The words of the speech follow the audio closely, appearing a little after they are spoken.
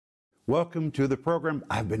Welcome to the program.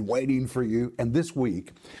 I've been waiting for you. And this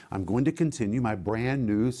week, I'm going to continue my brand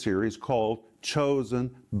new series called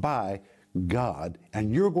Chosen by God.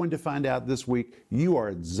 And you're going to find out this week you are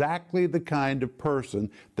exactly the kind of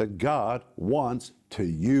person that God wants to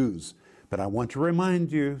use. But I want to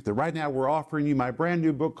remind you that right now we're offering you my brand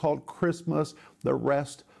new book called Christmas, the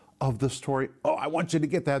Rest of the Story. Oh, I want you to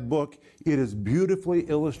get that book. It is beautifully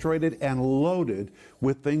illustrated and loaded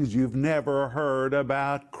with things you've never heard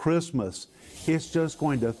about Christmas. It's just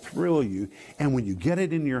going to thrill you. And when you get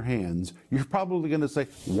it in your hands, you're probably going to say,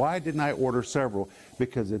 why didn't I order several?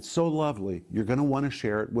 Because it's so lovely, you're going to want to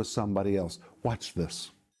share it with somebody else. Watch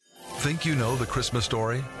this. Think you know the Christmas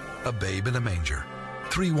story? A babe in a manger,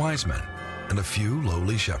 3 wise men, and a few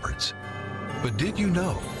lowly shepherds. But did you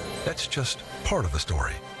know that's just part of the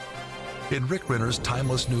story? In Rick Renner's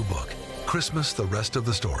timeless new book, Christmas, the Rest of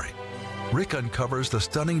the Story, Rick uncovers the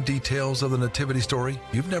stunning details of the nativity story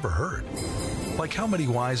you've never heard. Like how many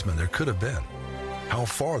wise men there could have been, how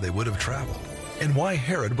far they would have traveled, and why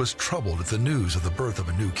Herod was troubled at the news of the birth of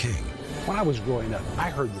a new king. When I was growing up, I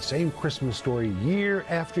heard the same Christmas story year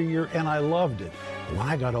after year, and I loved it. But when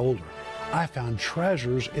I got older, I found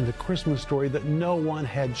treasures in the Christmas story that no one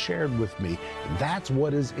had shared with me. That's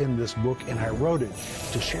what is in this book, and I wrote it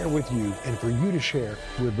to share with you and for you to share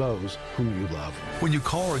with those whom you love. When you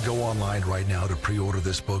call or go online right now to pre-order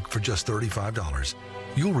this book for just $35,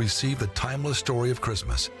 you'll receive the timeless story of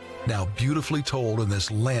Christmas, now beautifully told in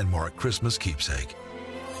this landmark Christmas keepsake.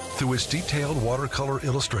 Through its detailed watercolor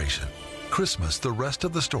illustration, Christmas, the Rest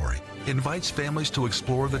of the Story, invites families to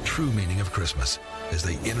explore the true meaning of Christmas as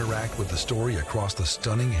they interact with the story across the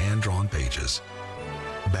stunning hand-drawn pages.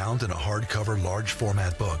 Bound in a hardcover, large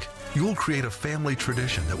format book, you'll create a family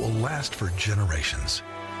tradition that will last for generations.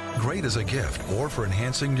 Great as a gift or for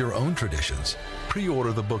enhancing your own traditions.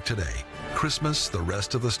 Pre-order the book today, Christmas, the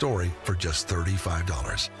Rest of the Story, for just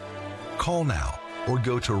 $35. Call now or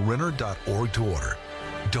go to Renner.org to order.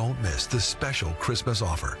 Don't miss this special Christmas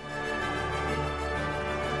offer.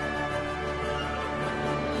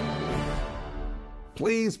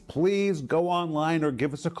 Please go online or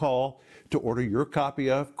give us a call to order your copy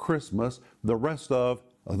of Christmas, the Rest of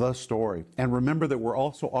the Story. And remember that we're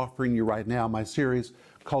also offering you right now my series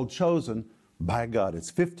called Chosen by God. It's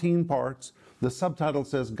 15 parts. The subtitle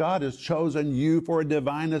says, God has chosen you for a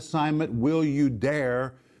divine assignment. Will you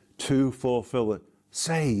dare to fulfill it?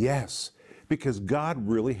 Say yes, because God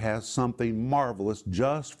really has something marvelous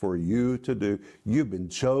just for you to do. You've been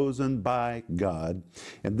chosen by God.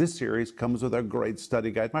 And this series comes with a great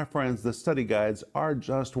study guide. My friends, the study guides are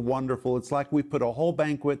just wonderful. It's like we put a whole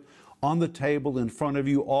banquet on the table in front of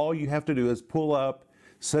you. All you have to do is pull up,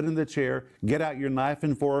 sit in the chair, get out your knife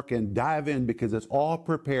and fork, and dive in, because it's all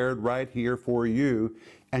prepared right here for you.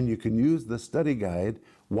 And you can use the study guide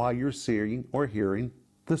while you're seeing or hearing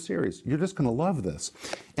the series. You're just going to love this.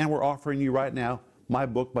 And we're offering you right now my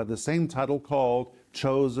book by the same title called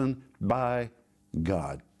Chosen by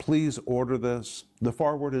God. Please order this. The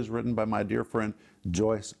foreword is written by my dear friend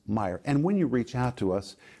Joyce Meyer. And when you reach out to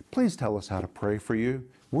us, please tell us how to pray for you.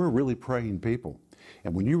 We're really praying people.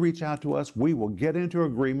 And when you reach out to us, we will get into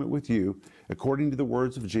agreement with you according to the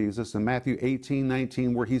words of Jesus in Matthew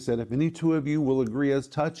 18:19, where he said, if any two of you will agree as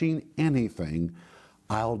touching anything,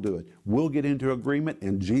 I'll do it. We'll get into agreement,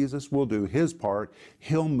 and Jesus will do his part.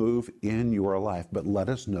 He'll move in your life. But let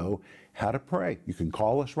us know how to pray. You can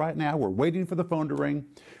call us right now. We're waiting for the phone to ring,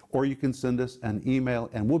 or you can send us an email,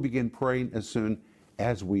 and we'll begin praying as soon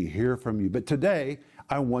as we hear from you. But today,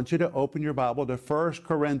 I want you to open your Bible to 1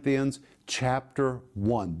 Corinthians chapter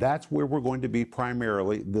 1. That's where we're going to be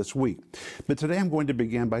primarily this week. But today I'm going to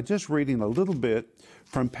begin by just reading a little bit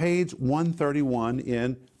from page 131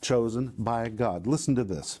 in Chosen by God. Listen to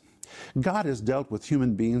this. God has dealt with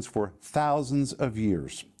human beings for thousands of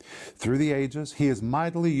years. Through the ages, he has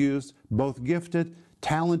mightily used both gifted,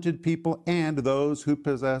 talented people and those who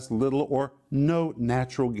possess little or no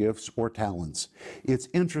natural gifts or talents. It's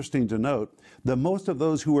interesting to note that most of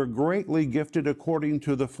those who were greatly gifted according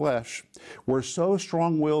to the flesh were so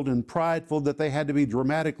strong-willed and prideful that they had to be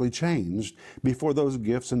dramatically changed before those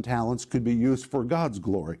gifts and talents could be used for God's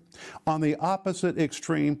glory. On the opposite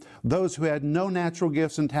extreme, those who had no natural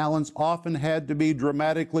gifts and talents often had to be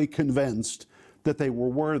dramatically convinced that they were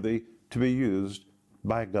worthy to be used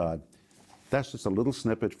by God. That's just a little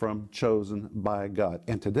snippet from Chosen by God.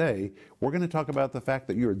 And today, we're going to talk about the fact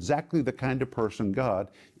that you're exactly the kind of person God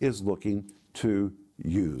is looking to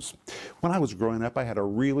use. When I was growing up, I had a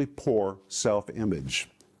really poor self-image.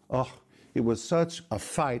 Oh, it was such a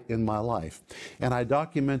fight in my life. And I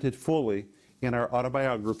documented fully in our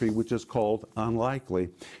autobiography, which is called Unlikely.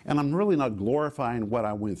 And I'm really not glorifying what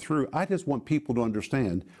I went through. I just want people to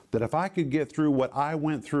understand that if I could get through what I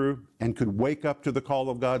went through and could wake up to the call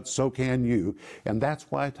of God, so can you. And that's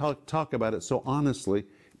why I talk about it so honestly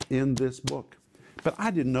in this book. But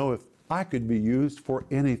I didn't know if I could be used for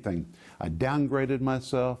anything. I downgraded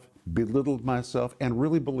myself, belittled myself, and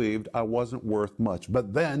really believed I wasn't worth much.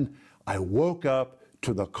 But then I woke up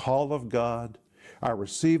to the call of God. I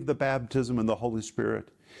received the baptism in the Holy Spirit.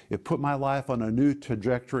 It put my life on a new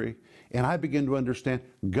trajectory, and I began to understand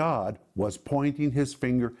God was pointing His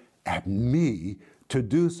finger at me to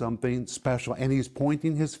do something special, and He's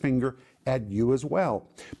pointing His finger at you as well.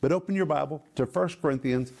 But open your Bible to 1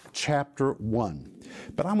 Corinthians chapter 1.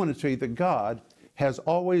 But I want to tell you that God has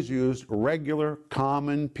always used regular,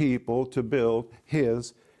 common people to build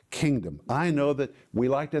His kingdom. I know that we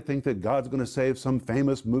like to think that God's going to save some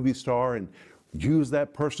famous movie star and use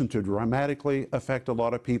that person to dramatically affect a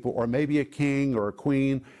lot of people, or maybe a king or a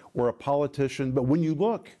queen or a politician. But when you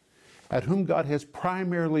look at whom God has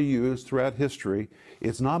primarily used throughout history,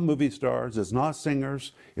 it's not movie stars, it's not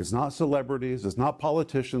singers, it's not celebrities, it's not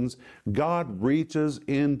politicians. God reaches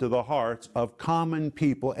into the hearts of common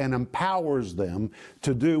people and empowers them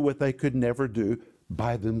to do what they could never do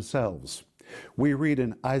by themselves. We read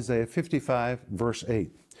in Isaiah 55, verse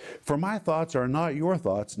 8, "For my thoughts are not your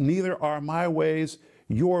thoughts, neither are my ways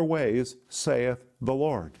your ways, saith the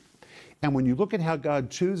Lord." And when you look at how God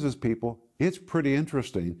chooses people, it's pretty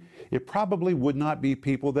interesting. It probably would not be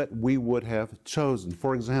people that we would have chosen.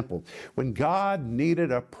 For example, when God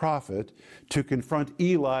needed a prophet to confront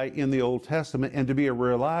Eli in the Old Testament and to be a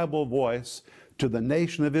reliable voice to the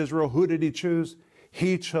nation of Israel, who did He choose?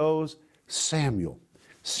 He chose Samuel.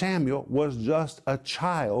 Samuel was just a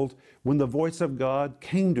child when the voice of God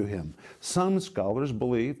came to him. Some scholars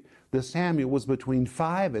believe that Samuel was between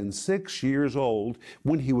 5 and 6 years old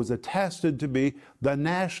when he was attested to be the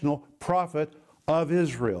national prophet of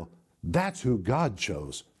Israel. That's who God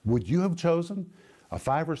chose. Would you have chosen a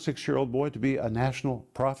 5 or 6-year-old boy to be a national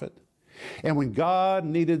prophet? And when God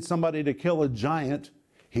needed somebody to kill a giant,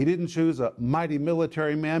 He didn't choose a mighty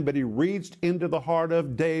military man, but He reached into the heart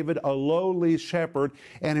of David, a lowly shepherd,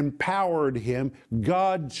 and empowered him.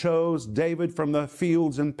 God chose David from the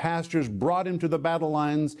fields and pastures, brought him to the battle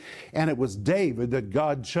lines, and it was David that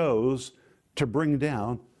God chose to bring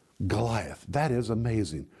down Goliath. That is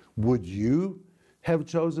amazing. Would you have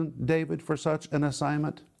chosen David for such an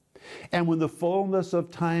assignment? And when the fullness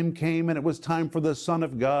of time came and it was time for the Son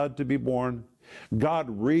of God to be born, God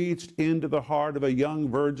reached into the heart of a young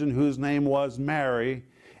virgin whose name was Mary.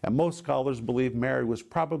 And most scholars believe Mary was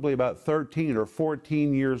probably about 13 or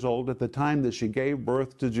 14 years old at the time that she gave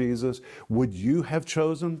birth to Jesus. Would you have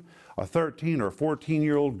chosen a 13 or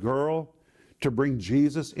 14-year-old girl to bring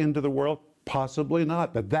Jesus into the world? Possibly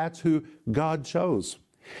not, but that's who God chose.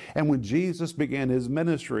 And when Jesus began His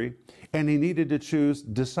ministry and He needed to choose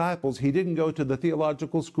disciples, He didn't go to the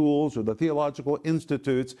theological schools or the theological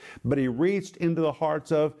institutes, but He reached into the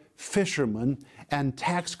hearts of fishermen and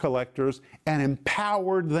tax collectors and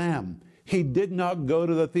empowered them. He did not go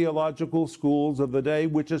to the theological schools of the day,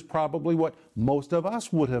 which is probably what most of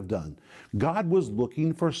us would have done. God was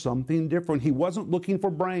looking for something different. He wasn't looking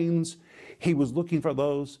for brains. He was looking for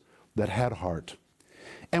those that had heart.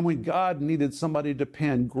 And when God needed somebody to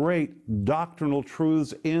pen great doctrinal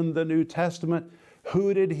truths in the New Testament,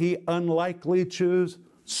 who did He unlikely choose?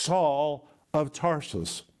 Saul of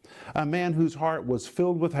Tarsus, a man whose heart was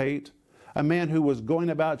filled with hate, a man who was going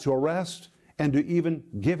about to arrest and to even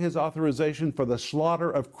give his authorization for the slaughter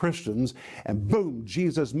of Christians. And boom,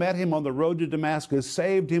 Jesus met him on the road to Damascus,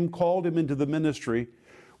 saved him, called him into the ministry.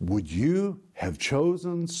 Would you have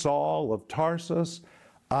chosen Saul of Tarsus?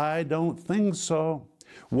 I don't think so.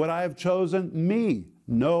 Would I have chosen me?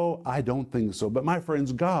 No, I don't think so. But my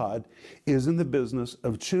friends, God is in the business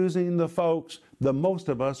of choosing the folks that most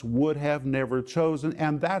of us would have never chosen.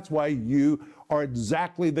 And that's why you are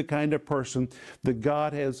exactly the kind of person that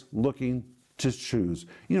God is looking to choose.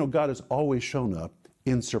 You know, God has always shown up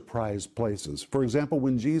in surprise places. For example,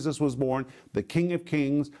 when Jesus was born, the King of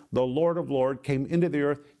Kings, the Lord of Lords came into the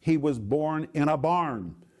earth. He was born in a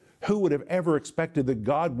barn. Who would have ever expected that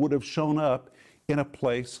God would have shown up in a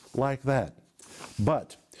place like that?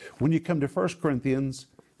 But when you come to 1 Corinthians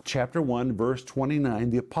chapter 1, verse 29,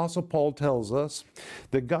 the Apostle Paul tells us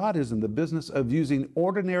that God is in the business of using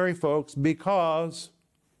ordinary folks because,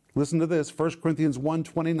 listen to this, 1 Corinthians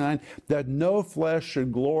 1:29, that no flesh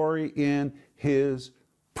should glory in His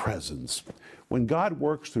presence. When God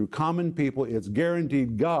works through common people, it's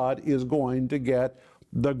guaranteed God is going to get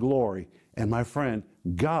the glory. And my friend,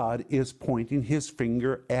 God is pointing his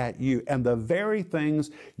finger at you. And the very things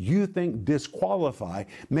you think disqualify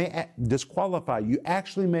you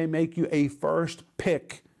actually may make you a first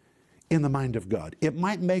pick in the mind of God. It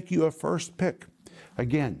might make you a first pick.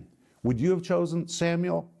 Again, would you have chosen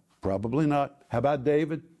Samuel? Probably not. How about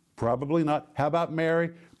David? Probably not. How about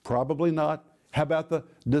Mary? Probably not. How about the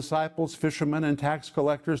disciples, fishermen, and tax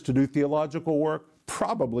collectors to do theological work?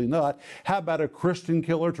 Probably not. How about a Christian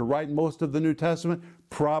killer to write most of the New Testament?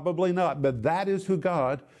 Probably not. But that is who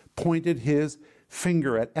God pointed his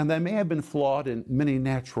finger at. And they may have been flawed in many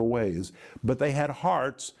natural ways, but they had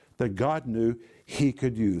hearts that God knew he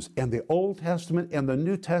could use. And the Old Testament and the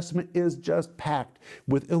New Testament is just packed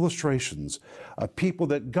with illustrations of people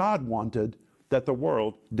that God wanted that the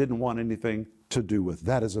world didn't want anything to do with.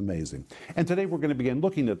 That is amazing. And today we're going to begin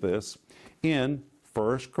looking at this in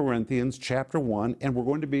 1 Corinthians chapter 1, and we're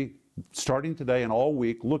going to be starting today and all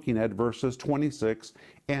week looking at verses 26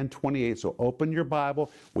 and 28. So open your Bible.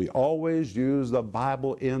 We always use the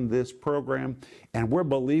Bible in this program, and we're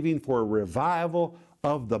believing for a revival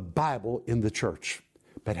of the Bible in the church.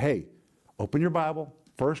 But hey, open your Bible,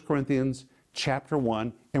 1 Corinthians chapter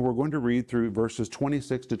 1, and we're going to read through verses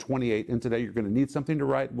 26 to 28. And today you're going to need something to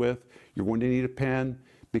write with. You're going to need a pen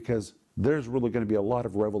because there's really going to be a lot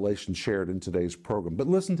of revelation shared in today's program. But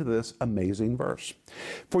listen to this amazing verse.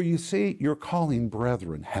 For you see, your calling,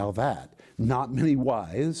 brethren, how that? Not many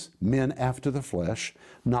wise, men after the flesh,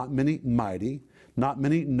 not many mighty, not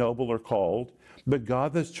many noble are called, but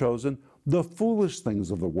God has chosen the foolish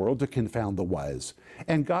things of the world to confound the wise.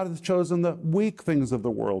 And God has chosen the weak things of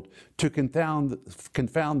the world to confound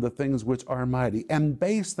the things which are mighty. And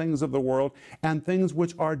base things of the world and things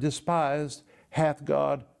which are despised hath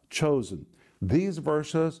God chosen. These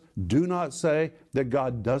verses do not say that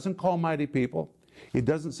God doesn't call mighty people. It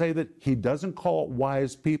doesn't say that he doesn't call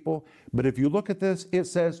wise people. But if you look at this, it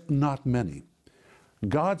says not many.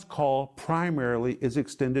 God's call primarily is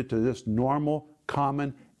extended to this normal,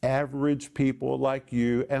 common, average people like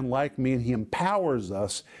you and like me, and he empowers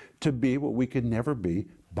us to be what we could never be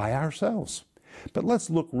by ourselves. But let's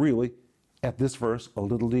look really at this verse a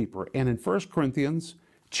little deeper. And in 1 Corinthians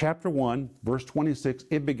chapter 1, verse 26,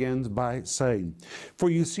 it begins by saying, for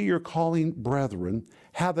you see your calling, brethren,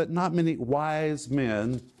 how that not many wise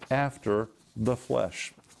men after the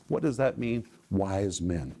flesh. What does that mean, wise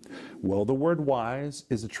men? Well, the word wise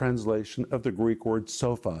is a translation of the Greek word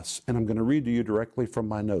sophos, and I'm going to read to you directly from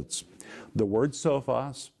my notes. The word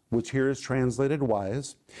sophos, which here is translated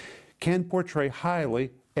wise, can portray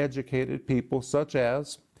highly educated people such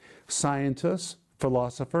as scientists,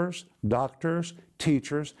 philosophers, doctors,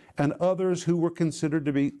 teachers, and others who were considered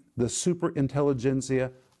to be the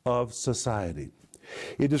superintelligentsia of society.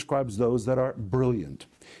 It describes those that are brilliant,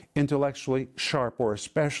 intellectually sharp, or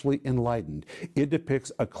especially enlightened. It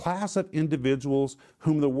depicts a class of individuals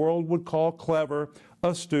whom the world would call clever,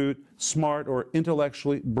 astute, smart, or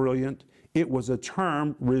intellectually brilliant. It was a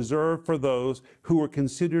term reserved for those who were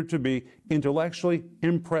considered to be intellectually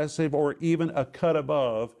impressive or even a cut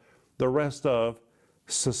above the rest of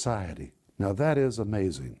society. Now that is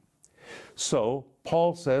amazing. So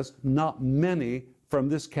Paul says not many from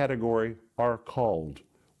this category are called.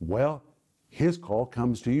 Well, his call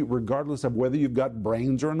comes to you regardless of whether you've got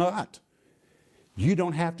brains or not. You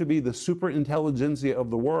don't have to be the superintelligentsia of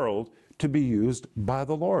the world to be used by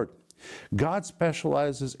the Lord. God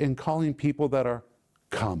specializes in calling people that are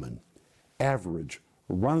common, average,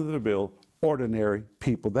 run-of-the-mill, ordinary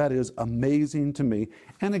people. That is amazing to me.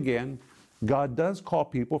 And again, God does call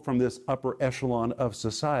people from this upper echelon of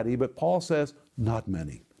society, but Paul says, not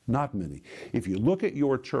many, not many. If you look at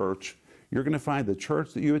your church, you're going to find the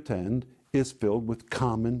church that you attend is filled with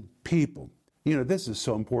common people. You know, this is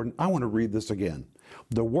so important. I want to read this again.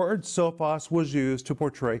 The word sophos was used to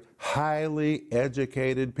portray highly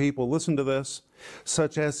educated people. Listen to this,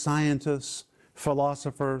 such as scientists,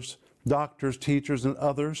 philosophers, doctors, teachers, and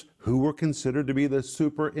others who were considered to be the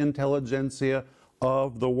superintelligentsia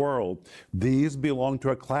of the world. These belong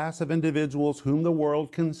to a class of individuals whom the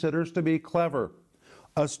world considers to be clever,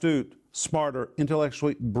 astute, smarter,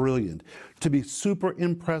 intellectually brilliant, to be super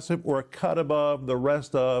impressive or a cut above the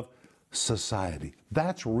rest of society.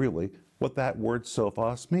 That's really what that word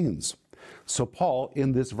sophos means. So Paul,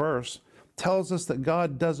 in this verse, tells us that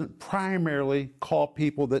God doesn't primarily call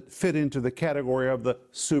people that fit into the category of the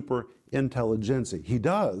super intelligentsia. He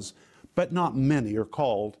does, but not many are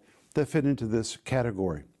called that fit into this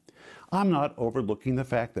category. I'm not overlooking the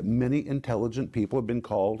fact that many intelligent people have been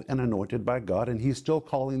called and anointed by God, and He's still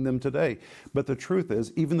calling them today. But the truth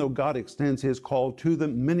is, even though God extends His call to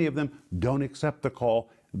them, many of them don't accept the call.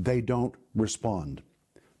 They don't respond.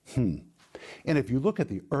 And if you look at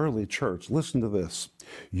the early church, listen to this,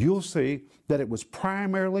 you'll see that it was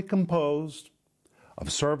primarily composed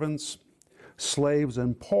of servants, slaves,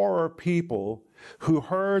 and poorer people who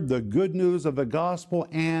heard the good news of the gospel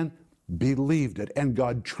and believed it. And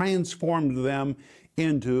God transformed them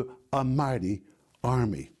into a mighty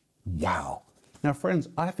army. Wow. Now, friends,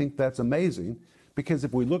 I think that's amazing, because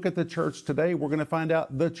if we look at the church today, we're going to find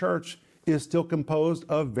out the church is still composed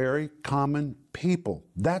of very common people.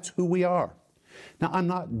 That's who we are. Now, I'm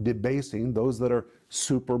not debasing those that are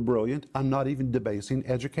super brilliant. I'm not even debasing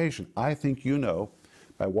education. I think you know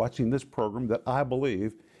by watching this program that I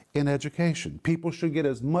believe in education. People should get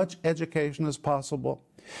as much education as possible.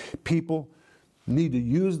 People need to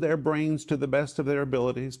use their brains to the best of their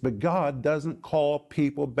abilities, but God doesn't call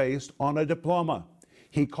people based on a diploma.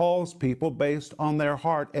 He calls people based on their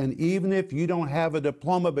heart. And even if you don't have a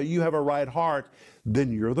diploma, but you have a right heart,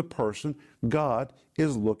 then you're the person God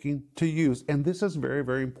is looking to use. And this is very,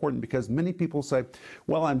 very important, because many people say,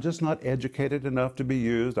 well, I'm just not educated enough to be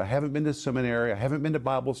used. I haven't been to seminary. I haven't been to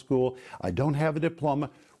Bible school. I don't have a diploma.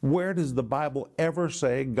 Where does the Bible ever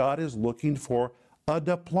say God is looking for a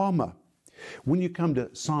diploma? When you come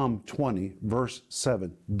to Psalm 20, verse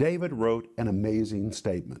 7, David wrote an amazing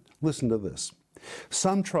statement. Listen to this.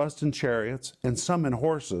 Some trust in chariots and some in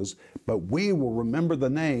horses, but we will remember the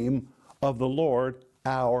name of the Lord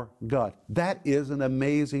our God. That is an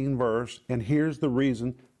amazing verse, and here's the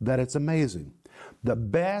reason that it's amazing. The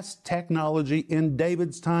best technology in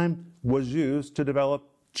David's time was used to develop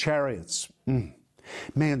chariots.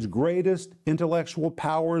 Man's greatest intellectual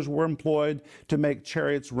powers were employed to make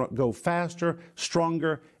chariots go faster,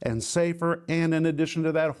 stronger, and safer. And in addition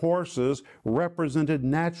to that, horses represented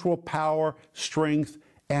natural power, strength,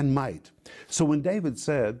 and might. So when David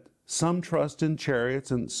said, some trust in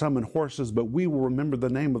chariots and some in horses, but we will remember the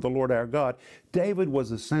name of the Lord our God, David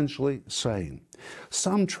was essentially saying,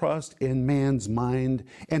 some trust in man's mind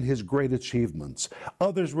and his great achievements.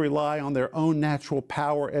 Others rely on their own natural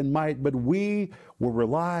power and might, but we will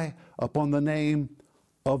rely upon the name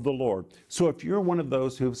of the Lord. So if you're one of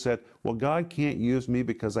those who've said, well, God can't use me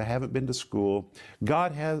because I haven't been to school.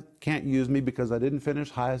 God can't use me because I didn't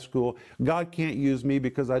finish high school. God can't use me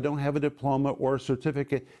because I don't have a diploma or a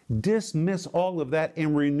certificate. Dismiss all of that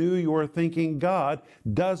and renew your thinking. God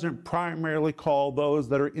doesn't primarily call those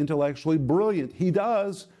that are intellectually brilliant. He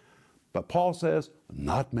does, but Paul says,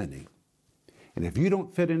 not many. And if you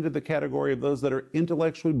don't fit into the category of those that are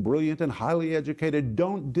intellectually brilliant and highly educated,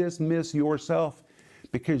 don't dismiss yourself,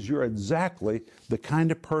 because you're exactly the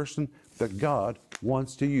kind of person that God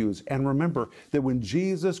wants to use. And remember that when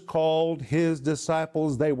Jesus called his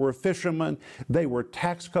disciples, they were fishermen, they were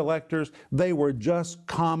tax collectors, they were just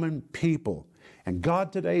common people. And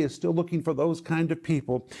God today is still looking for those kind of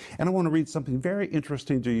people. And I want to read something very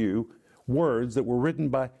interesting to you, words that were written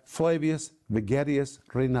by Flavius Vegetius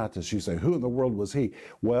Renatus. You say, who in the world was he?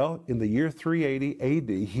 Well, in the year 380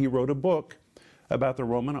 AD, he wrote a book about the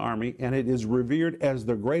Roman army, and it is revered as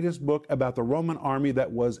the greatest book about the Roman army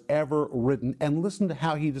that was ever written. And listen to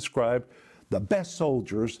how he described the best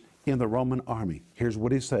soldiers in the Roman army. Here's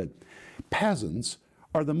what he said. Peasants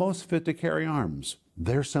are the most fit to carry arms.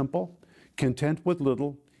 They're simple, content with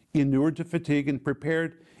little, inured to fatigue, and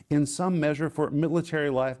prepared in some measure for military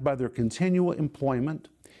life by their continual employment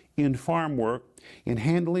in farm work, in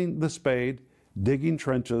handling the spade, digging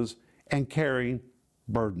trenches, and carrying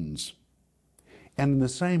burdens. And in the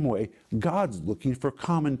same way, God's looking for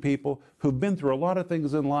common people who've been through a lot of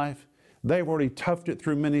things in life. They've already toughed it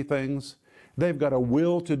through many things. They've got a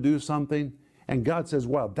will to do something. And God says,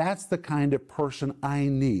 wow, that's the kind of person I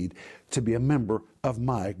need to be a member of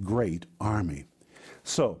my great army.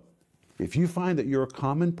 So, if you find that you're a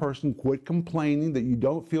common person, quit complaining that you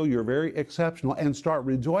don't feel you're very exceptional, and start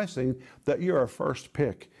rejoicing that you're a first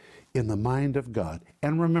pick in the mind of God.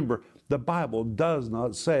 And remember, the Bible does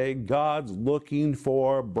not say God's looking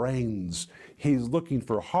for brains. He's looking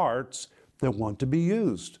for hearts that want to be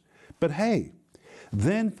used. But hey,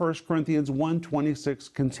 then 1 Corinthians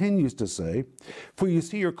 1:26 continues to say, for you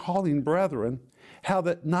see your calling, brethren, how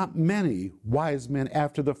that not many wise men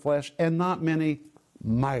after the flesh, and not many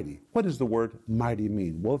mighty. What does the word mighty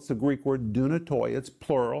mean? Well, it's the Greek word dunatoi. It's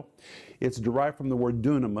plural. It's derived from the word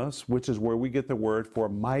dunamis, which is where we get the word for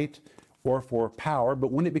might or for power.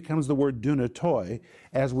 But when it becomes the word dunatoi,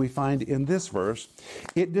 as we find in this verse,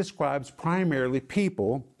 it describes primarily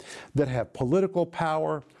people that have political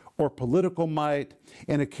power or political might,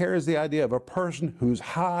 and it carries the idea of a person who's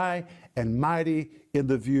high and mighty in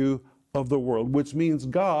the view of the world, which means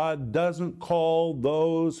God doesn't call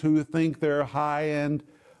those who think they're high and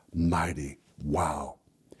mighty. Wow.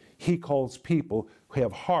 He calls people who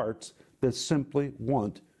have hearts that simply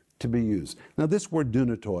want to be used. Now, this word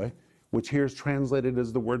dunatoi, which here is translated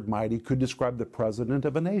as the word mighty, could describe the president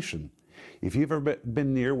of a nation. If you've ever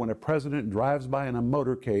been near when a president drives by in a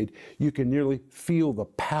motorcade, you can nearly feel the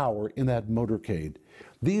power in that motorcade.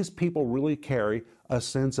 These people really carry a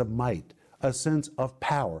sense of might, a sense of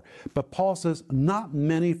power. But Paul says not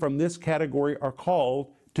many from this category are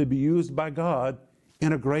called to be used by God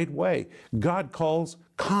in a great way. God calls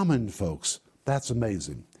common folks. That's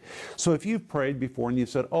amazing. So if you've prayed before and you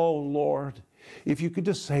said, "Oh Lord, if you could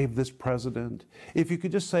just save this president, if you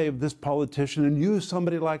could just save this politician and use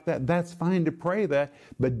somebody like that," that's fine to pray that,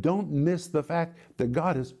 but don't miss the fact that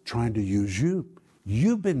God is trying to use you.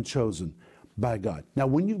 You've been chosen by God. Now,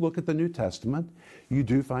 when you look at the New Testament, you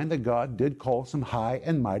do find that God did call some high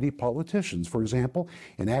and mighty politicians. For example,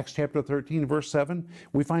 in Acts chapter 13, verse 7,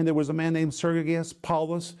 we find there was a man named Sergius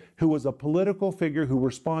Paulus who was a political figure who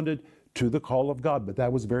responded to the call of God, but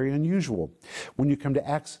that was very unusual. When you come to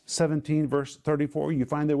Acts 17, verse 34, you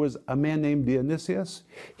find there was a man named Dionysius.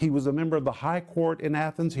 He was a member of the high court in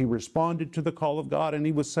Athens. He responded to the call of God and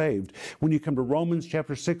he was saved. When you come to Romans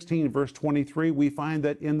chapter 16, verse 23, we find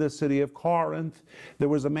that in the city of Corinth, there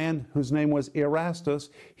was a man whose name was Erastus.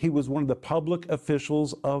 He was one of the public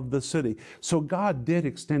officials of the city. So God did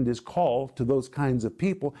extend his call to those kinds of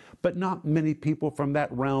people, but not many people from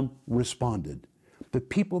that realm responded. The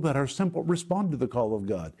people that are simple respond to the call of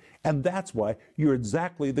God. And that's why you're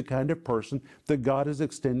exactly the kind of person that God is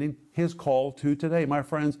extending his call to today. My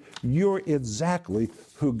friends, you're exactly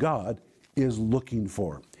who God is looking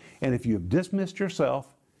for. And if you've dismissed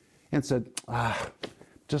yourself and said,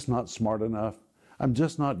 just not smart enough, I'm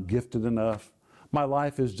just not gifted enough, my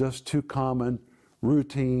life is just too common,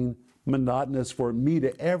 routine, monotonous for me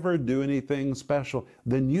to ever do anything special,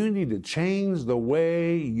 then you need to change the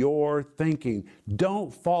way you're thinking.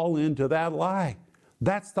 Don't fall into that lie.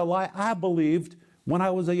 That's the lie I believed when I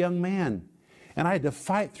was a young man. And I had to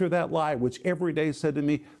fight through that lie, which every day said to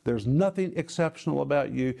me, there's nothing exceptional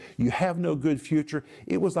about you. You have no good future.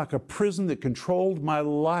 It was like a prison that controlled my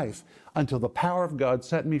life until the power of God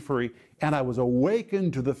set me free, and I was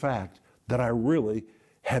awakened to the fact that I really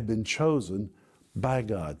had been chosen by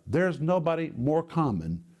God. There's nobody more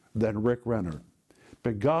common than Rick Renner.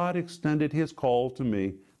 But God extended his call to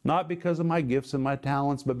me, not because of my gifts and my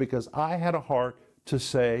talents, but because I had a heart to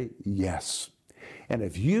say yes. And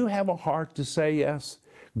if you have a heart to say yes,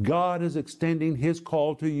 God is extending his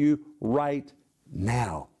call to you right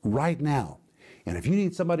now. Right now. And if you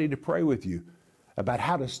need somebody to pray with you about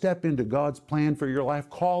how to step into God's plan for your life,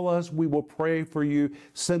 call us. We will pray for you.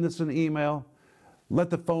 Send us an email. Let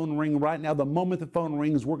the phone ring right now. The moment the phone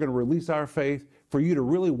rings, we're going to release our faith for you to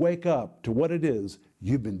really wake up to what it is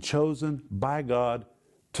you've been chosen by God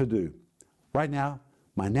to do. Right now,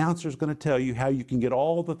 my announcer is going to tell you how you can get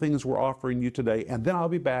all the things we're offering you today, and then I'll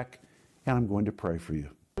be back and I'm going to pray for you.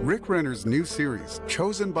 Rick Renner's new series,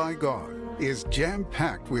 Chosen by God, is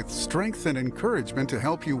jam-packed with strength and encouragement to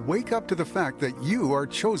help you wake up to the fact that you are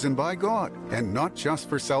chosen by God, and not just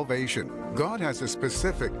for salvation. God has a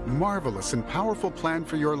specific, marvelous, and powerful plan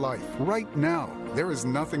for your life right now. There is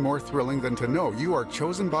nothing more thrilling than to know you are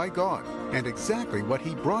chosen by God and exactly what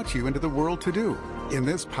he brought you into the world to do. In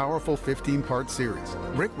this powerful 15-part series,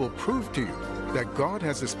 Rick will prove to you that God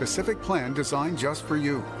has a specific plan designed just for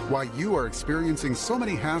you. Why you are experiencing so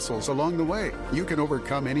many hassles along the way, you can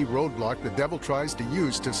overcome any roadblock the devil tries to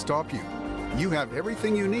use to stop you. You have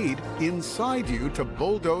everything you need inside you to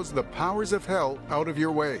bulldoze the powers of hell out of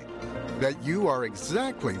your way. That you are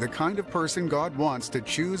exactly the kind of person God wants to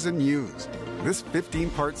choose and use. This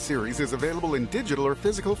 15-part series is available in digital or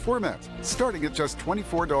physical formats, starting at just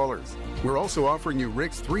 $24. We're also offering you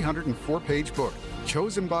Rick's 304-page book,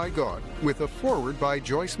 Chosen by God, with a foreword by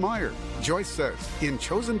Joyce Meyer. Joyce says, in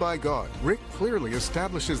Chosen by God, Rick clearly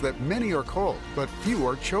establishes that many are called, but few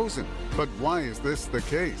are chosen. But why is this the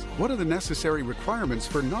case? What are the necessary requirements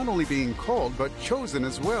for not only being called, but chosen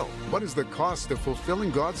as well? What is the cost of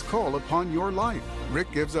fulfilling God's call upon your life?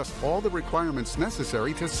 Rick gives us all the requirements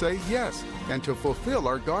necessary to say yes and to fulfill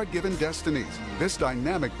our God-given destinies. This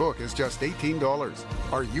dynamic book is just $18.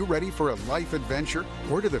 Are you ready for a life adventure?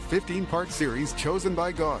 Order the 15-part series Chosen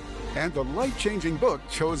by God and the life-changing book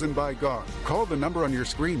Chosen by God. Call the number on your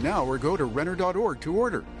screen now or go to Renner.org to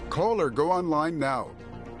order. Call or go online now.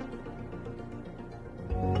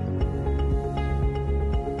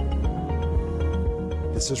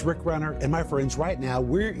 This is Rick Renner, and my friends, right now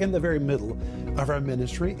we're in the very middle of our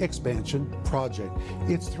ministry expansion project.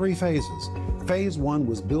 It's 3 phases. Phase 1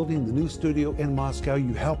 was building the new studio in Moscow.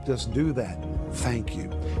 You helped us do that. Thank you.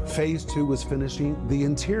 Phase 2 was finishing the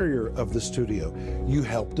interior of the studio. You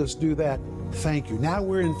helped us do that. Thank you. Now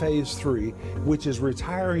we're in phase 3, which is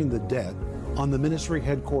retiring the debt on the ministry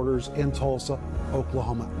headquarters in Tulsa,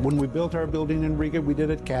 Oklahoma. When we built our building in Riga, we did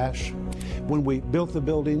it cash. When we built the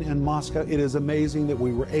building in Moscow, it is amazing that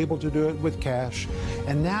we were able to do it with cash.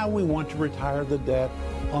 And now we want to retire the debt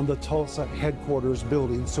on the Tulsa headquarters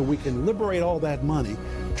building so we can liberate all that money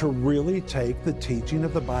to really take the teaching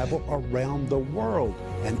of the Bible around the world.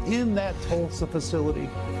 And in that Tulsa facility,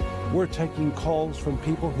 we're taking calls from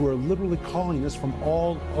people who are literally calling us from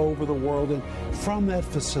all over the world. And from that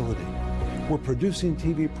facility, we're producing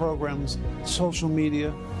TV programs, social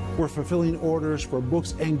media, we're fulfilling orders for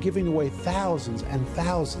books and giving away thousands and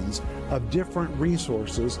thousands of different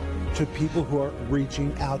resources to people who are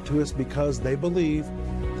reaching out to us because they believe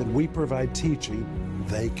that we provide teaching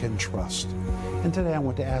they can trust. And today I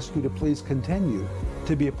want to ask you to please continue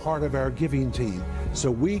to be a part of our giving team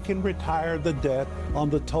so we can retire the debt on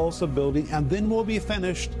the Tulsa building, and then we'll be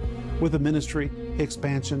finished with the ministry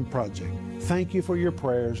expansion project. Thank you for your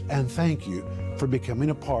prayers, and thank you for becoming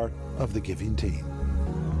a part of the giving team.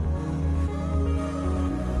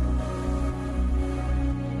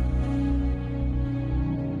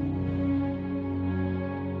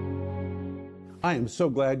 I am so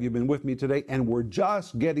glad you've been with me today, and we're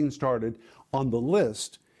just getting started on the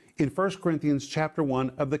list in 1 Corinthians chapter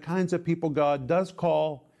 1 of the kinds of people God does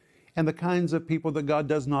call and the kinds of people that God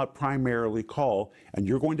does not primarily call. And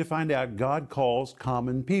you're going to find out God calls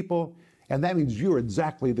common people, and that means you're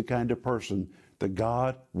exactly the kind of person that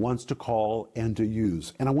God wants to call and to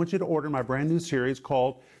use. And I want you to order my brand new series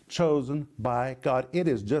called Chosen by God. It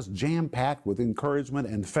is just jam-packed with encouragement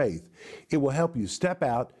and faith. It will help you step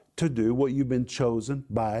out to do what you've been chosen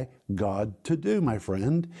by God to do, my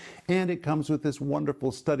friend. And it comes with this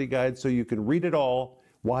wonderful study guide so you can read it all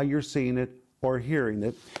while you're seeing it or hearing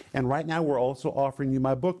it. And right now we're also offering you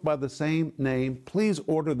my book by the same name. Please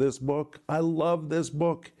order this book. I love this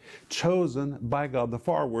book, Chosen by God. The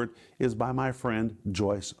foreword is by my friend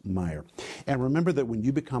Joyce Meyer. And remember that when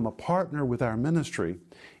you become a partner with our ministry,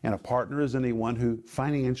 and a partner is anyone who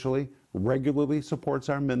financially, regularly supports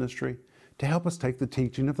our ministry, to help us take the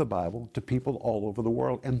teaching of the Bible to people all over the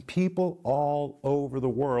world. And people all over the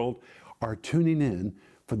world are tuning in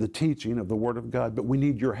for the teaching of the Word of God. But we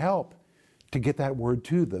need your help to get that word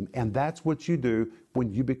to them. And that's what you do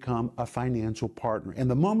when you become a financial partner. And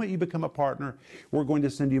the moment you become a partner, we're going to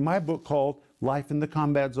send you my book called Life in the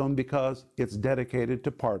Combat Zone, because it's dedicated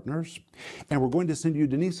to partners. And we're going to send you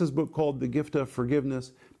Denise's book called The Gift of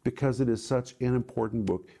Forgiveness, because it is such an important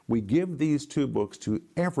book. We give these two books to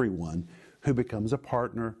everyone who becomes a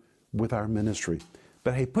partner with our ministry.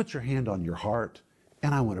 But hey, put your hand on your heart,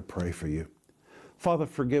 and I want to pray for you. Father,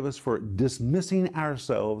 forgive us for dismissing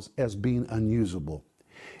ourselves as being unusable.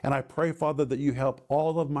 And I pray, Father, that you help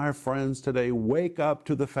all of my friends today wake up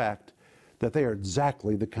to the fact that they are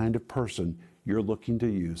exactly the kind of person you're looking to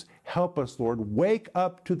use. Help us, Lord, wake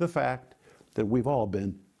up to the fact that we've all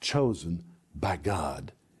been chosen by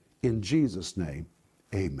God. In Jesus' name,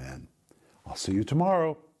 amen. I'll see you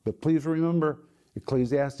tomorrow. But please remember,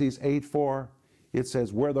 Ecclesiastes 8:4, it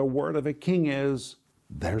says, where the word of a king is,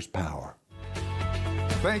 there's power.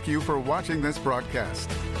 Thank you for watching this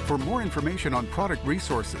broadcast. For more information on product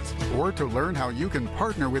resources or to learn how you can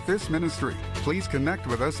partner with this ministry, please connect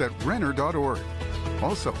with us at Renner.org.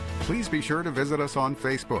 Also, please be sure to visit us on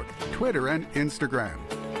Facebook, Twitter, and Instagram.